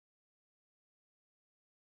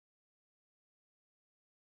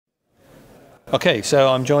Okay, so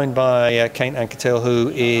I'm joined by Kate Ancketill, who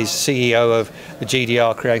is CEO of the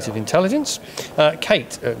GDR Creative Intelligence.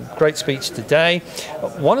 Kate, great speech today.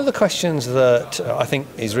 One of the questions that I think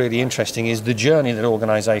is really interesting is the journey that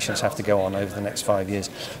organisations have to go on over the next 5 years.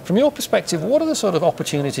 From your perspective, what are the sort of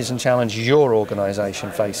opportunities and challenges your organisation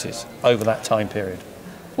faces over that time period?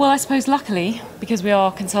 Well, I suppose luckily, because we are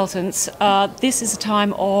consultants, this is a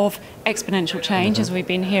time of exponential change, as we've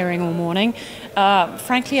been hearing all morning.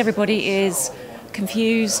 Frankly, everybody is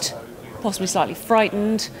confused, possibly slightly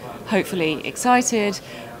frightened, hopefully excited,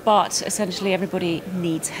 but essentially everybody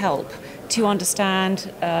needs help to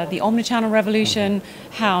understand the omni-channel revolution,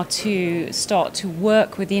 how to start to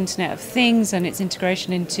work with the Internet of Things and its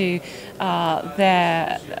integration into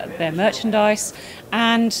their merchandise.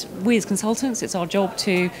 And we as consultants, it's our job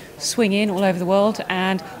to swing in all over the world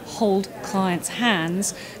and hold clients'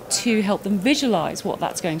 hands to help them visualize what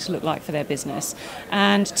that's going to look like for their business,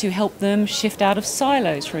 and to help them shift out of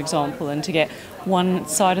silos, for example, and to get one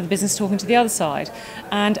side of the business talking to the other side.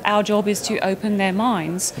 And our job is to open their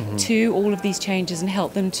minds to all of these changes and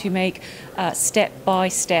help them to make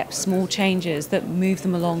step-by-step small changes that move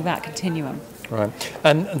them along that continuum. Right.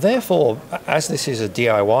 And therefore, as this is a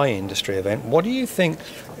DIY industry event, what do you think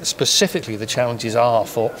specifically the challenges are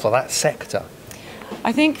for that sector?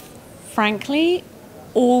 I think, frankly,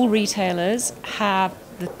 all retailers have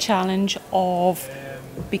the challenge of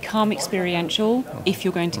become experiential if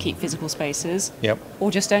you're going to keep physical spaces, or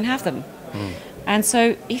just don't have them. And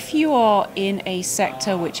so if you are in a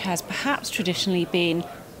sector which has perhaps traditionally been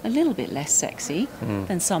a little bit less sexy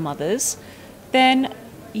than some others, then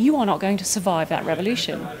you are not going to survive that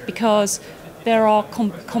revolution, because there are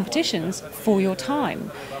competitions for your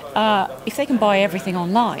time. If they can buy everything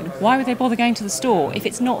online, why would they bother going to the store if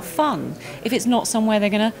it's not fun, if it's not somewhere they're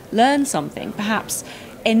going to learn something, perhaps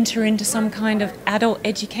enter into some kind of adult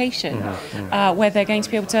education where they're going to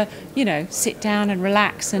be able to, sit down and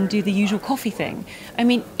relax and do the usual coffee thing. I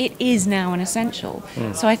mean, it is now an essential.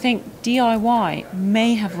 So I think DIY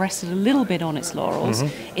may have rested a little bit on its laurels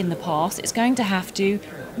in the past. It's going to have to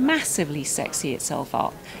massively sexy itself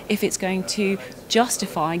up if it's going to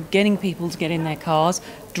justify getting people to get in their cars,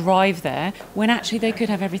 drive there, when actually they could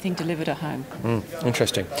have everything delivered at home.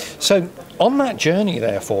 Interesting. So on that journey,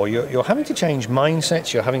 therefore, you're having to change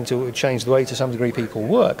mindsets, you're having to change the way to some degree people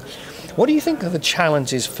work. What do you think are the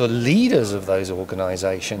challenges for leaders of those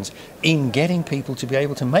organisations in getting people to be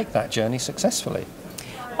able to make that journey successfully?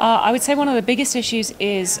 I would say one of the biggest issues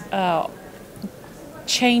is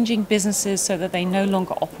changing businesses so that they no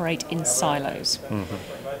longer operate in silos.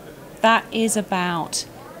 That is about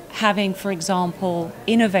having, for example,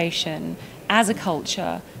 innovation as a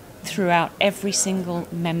culture throughout every single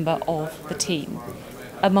member of the team,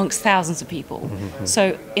 amongst thousands of people.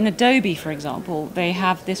 So in Adobe, for example, they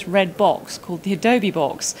have this red box called the Adobe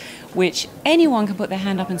box, which anyone can put their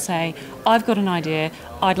hand up and say, I've got an idea,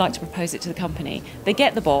 I'd like to propose it to the company. They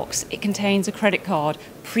get the box, it contains a credit card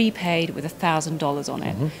prepaid with $1,000 on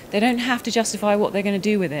it. They don't have to justify what they're going to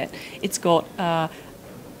do with it. It's got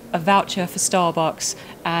a voucher for Starbucks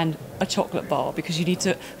and a chocolate bar, because you need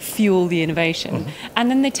to fuel the innovation.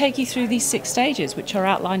 And then they take you through these 6 stages, which are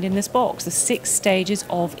outlined in this box, the 6 stages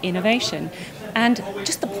of innovation. And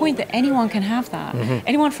just the point that anyone can have that,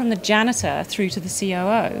 anyone from the janitor through to the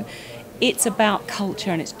COO, it's about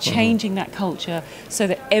culture, and it's changing that culture so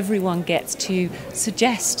that everyone gets to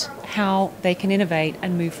suggest how they can innovate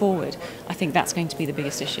and move forward. I think that's going to be the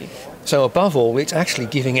biggest issue. So above all, it's actually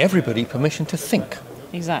giving everybody permission to think.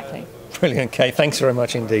 Exactly. Brilliant, Kate. Thanks very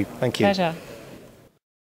much indeed. Thank you. Pleasure.